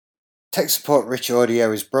Tech Support Rich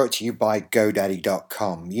Audio is brought to you by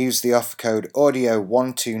GoDaddy.com. Use the offer code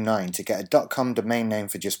AUDIO129 to get a .com domain name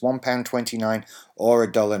for just £1.29 or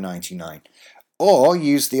 $1.99. Or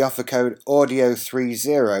use the offer code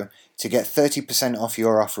AUDIO30 to get 30% off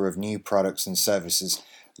your offer of new products and services,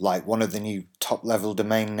 like one of the new top-level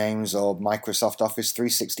domain names or Microsoft Office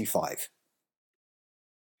 365.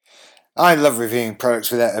 I love reviewing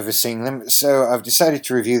products without ever seeing them, so I've decided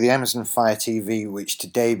to review the Amazon Fire TV, which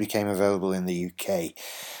today became available in the UK.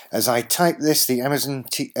 As I type this, the Amazon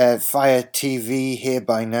Fire TV,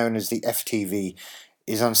 hereby known as the FTV,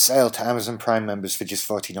 is on sale to Amazon Prime members for just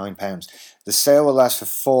 £49. The sale will last for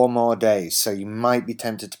 4 more days, so you might be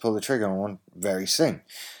tempted to pull the trigger on one very soon.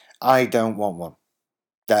 I don't want one.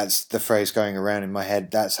 That's the phrase going around in my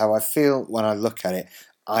head. That's how I feel when I look at it.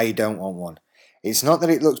 I don't want one. It's not that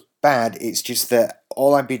it looks bad, it's just that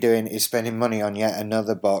all I'd be doing is spending money on yet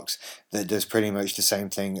another box that does pretty much the same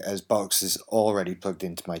thing as boxes already plugged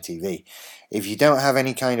into my TV. If you don't have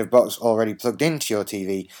any kind of box already plugged into your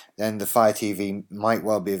TV, then the Fire TV might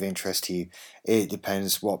well be of interest to you. It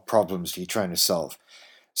depends what problems you're trying to solve.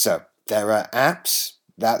 So, there are apps.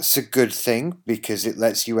 That's a good thing because it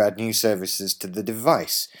lets you add new services to the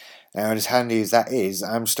device. Now, as handy as that is,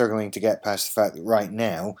 I'm struggling to get past the fact that right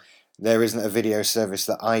now there isn't a video service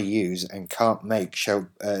that I use and can't make show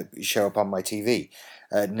up on my TV.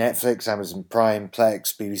 Netflix, Amazon Prime,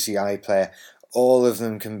 Plex, BBC iPlayer, all of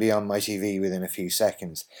them can be on my TV within a few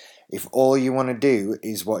seconds. If all you want to do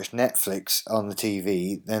is watch Netflix on the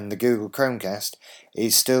TV, then the Google Chromecast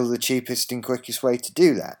is still the cheapest and quickest way to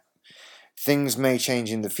do that. Things may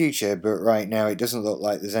change in the future, but right now it doesn't look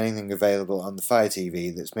like there's anything available on the Fire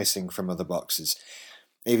TV that's missing from other boxes.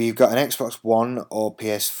 If you've got an Xbox One or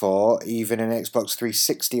PS4, even an Xbox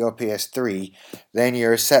 360 or PS3, then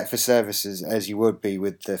you're as set for services as you would be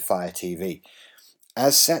with the Fire TV.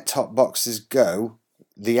 As set-top boxes go,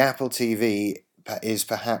 the Apple TV is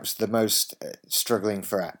perhaps the most struggling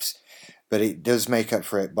for apps, but it does make up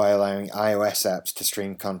for it by allowing iOS apps to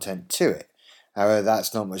stream content to it. However,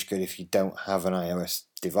 that's not much good if you don't have an iOS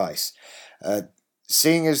device.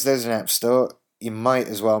 Seeing as there's an app store, you might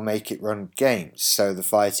as well make it run games. So the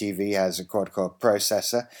Fire TV has a quad-core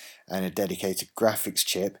processor and a dedicated graphics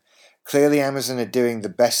chip. Clearly Amazon are doing the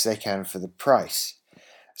best they can for the price.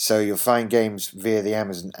 So you'll find games via the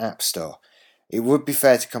Amazon App Store. It would be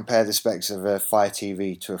fair to compare the specs of a Fire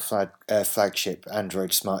TV to a flagship Android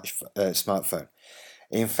smartphone.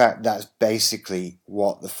 In fact, that's basically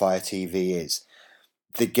what the Fire TV is.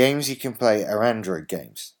 The games you can play are Android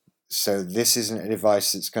games. So this isn't a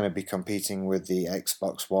device that's going to be competing with the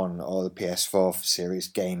Xbox One or the PS4 for serious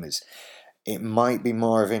gamers. It might be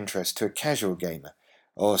more of interest to a casual gamer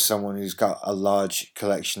or someone who's got a large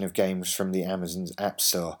collection of games from the Amazon's App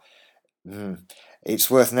Store. It's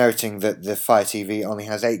worth noting that the Fire TV only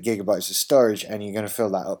has 8GB of storage and you're going to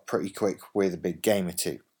fill that up pretty quick with a big game or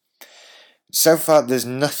two. So far there's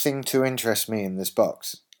nothing to interest me in this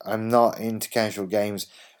box. I'm not into casual games,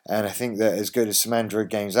 and I think that as good as some Android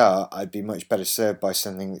games are, I'd be much better served by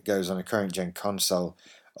something that goes on a current gen console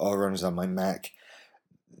or runs on my Mac.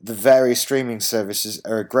 The various streaming services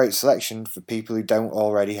are a great selection for people who don't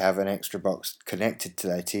already have an extra box connected to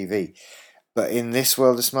their TV. But in this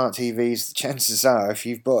world of smart TVs, the chances are if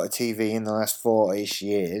you've bought a TV in the last 4-ish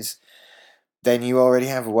years, then you already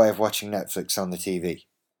have a way of watching Netflix on the TV.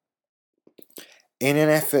 In an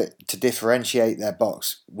effort to differentiate their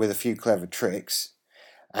box with a few clever tricks,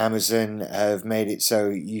 Amazon have made it so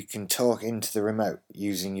you can talk into the remote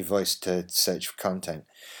using your voice to search for content.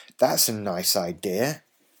 That's a nice idea.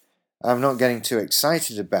 I'm not getting too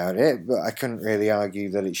excited about it, but I couldn't really argue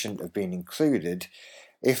that it shouldn't have been included.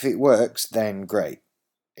 If it works, then great.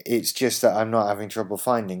 It's just that I'm not having trouble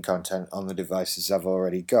finding content on the devices I've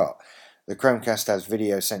already got. The Chromecast has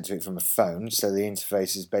video sent to it from a phone, so the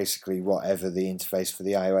interface is basically whatever the interface for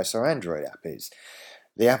the iOS or Android app is.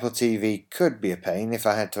 The Apple TV could be a pain if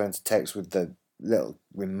I had to enter text with the little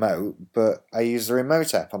remote, but I use the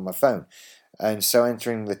remote app on my phone, and so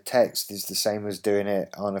entering the text is the same as doing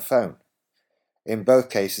it on a phone. In both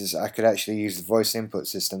cases, I could actually use the voice input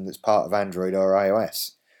system that's part of Android or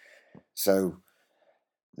iOS. So,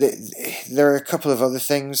 there are a couple of other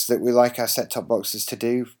things that we like our set-top boxes to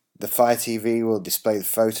do. The Fire TV will display the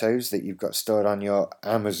photos that you've got stored on your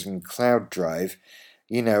Amazon Cloud Drive,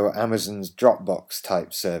 Amazon's Dropbox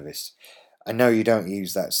type service. I know you don't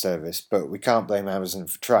use that service, but we can't blame Amazon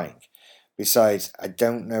for trying. Besides, I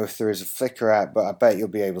don't know if there is a Flickr app, but I bet you'll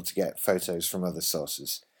be able to get photos from other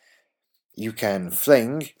sources. You can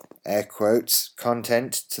fling, air quotes,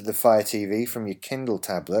 content to the Fire TV from your Kindle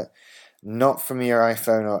tablet, not from your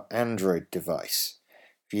iPhone or Android device.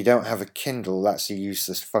 If you don't have a Kindle, that's a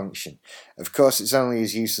useless function. Of course, it's only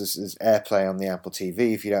as useless as AirPlay on the Apple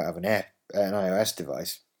TV if you don't have an iOS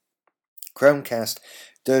device. Chromecast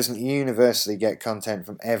doesn't universally get content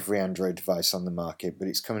from every Android device on the market, but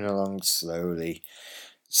it's coming along slowly.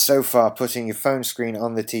 So far, putting your phone screen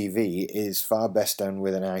on the TV is far best done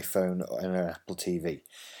with an iPhone and an Apple TV.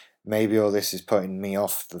 Maybe all this is putting me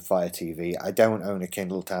off the Fire TV. I don't own a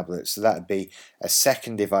Kindle tablet, so that'd be a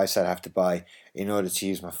second device I'd have to buy in order to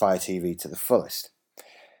use my Fire TV to the fullest.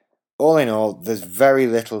 All in all, there's very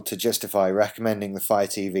little to justify recommending the Fire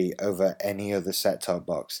TV over any other set-top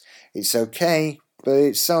box. It's okay, but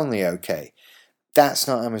it's only okay. That's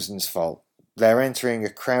not Amazon's fault. They're entering a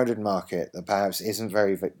crowded market that perhaps isn't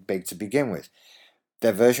very big to begin with.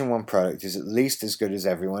 Their version 1 product is at least as good as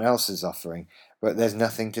everyone else is offering, but there's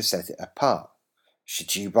nothing to set it apart.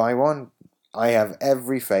 Should you buy one? I have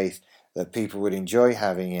every faith that people would enjoy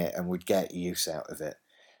having it and would get use out of it.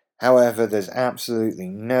 However, there's absolutely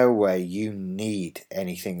no way you need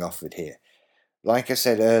anything offered here. Like I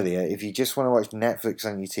said earlier, if you just want to watch Netflix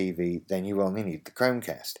on your TV, then you only need the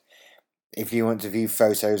Chromecast. If you want to view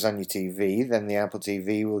photos on your TV, then the Apple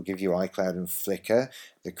TV will give you iCloud and Flickr,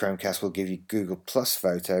 the Chromecast will give you Google Plus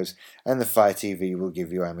Photos, and the Fire TV will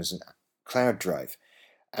give you Amazon Cloud Drive,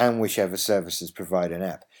 and whichever services provide an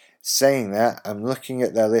app. Saying that, I'm looking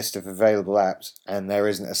at their list of available apps, and there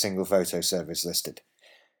isn't a single photo service listed.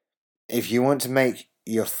 If you want to make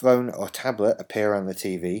your phone or tablet appear on the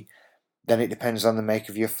TV, then it depends on the make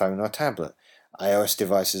of your phone or tablet. iOS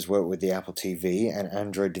devices work with the Apple TV, and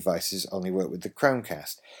Android devices only work with the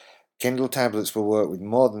Chromecast. Kindle tablets will work with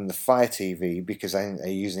more than the Fire TV because I think they're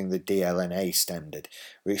using the DLNA standard,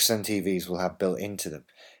 which some TVs will have built into them.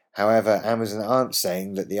 However, Amazon aren't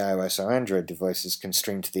saying that the iOS or Android devices can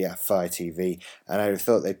stream to the Fire TV, and I'd have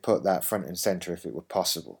thought they'd put that front and center if it were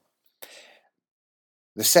possible.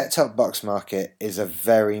 The set-top box market is a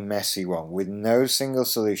very messy one, with no single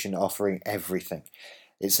solution offering everything.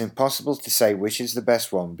 It's impossible to say which is the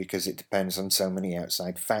best one because it depends on so many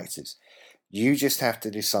outside factors. You just have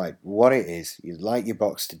to decide what it is you'd like your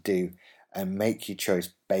box to do and make your choice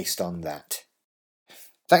based on that.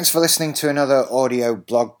 Thanks for listening to another audio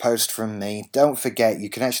blog post from me. Don't forget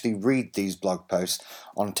you can actually read these blog posts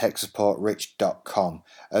on TechSupportRich.com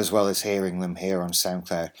as well as hearing them here on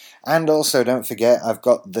SoundCloud. And also don't forget I've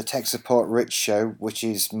got the Tech Support Rich show, which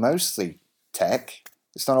is mostly tech.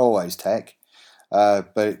 It's not always tech.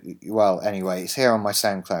 But anyway, it's here on my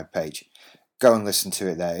SoundCloud page. Go and listen to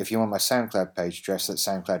it there. If you want my SoundCloud page address, that's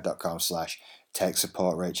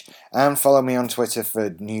soundcloud.com/TechSupportRich. And follow me on Twitter for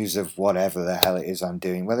news of whatever the hell it is I'm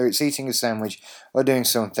doing, whether it's eating a sandwich or doing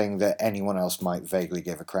something that anyone else might vaguely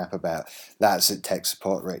give a crap about. That's at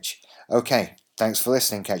TechSupportRich. Okay, thanks for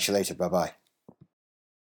listening. Catch you later. Bye-bye.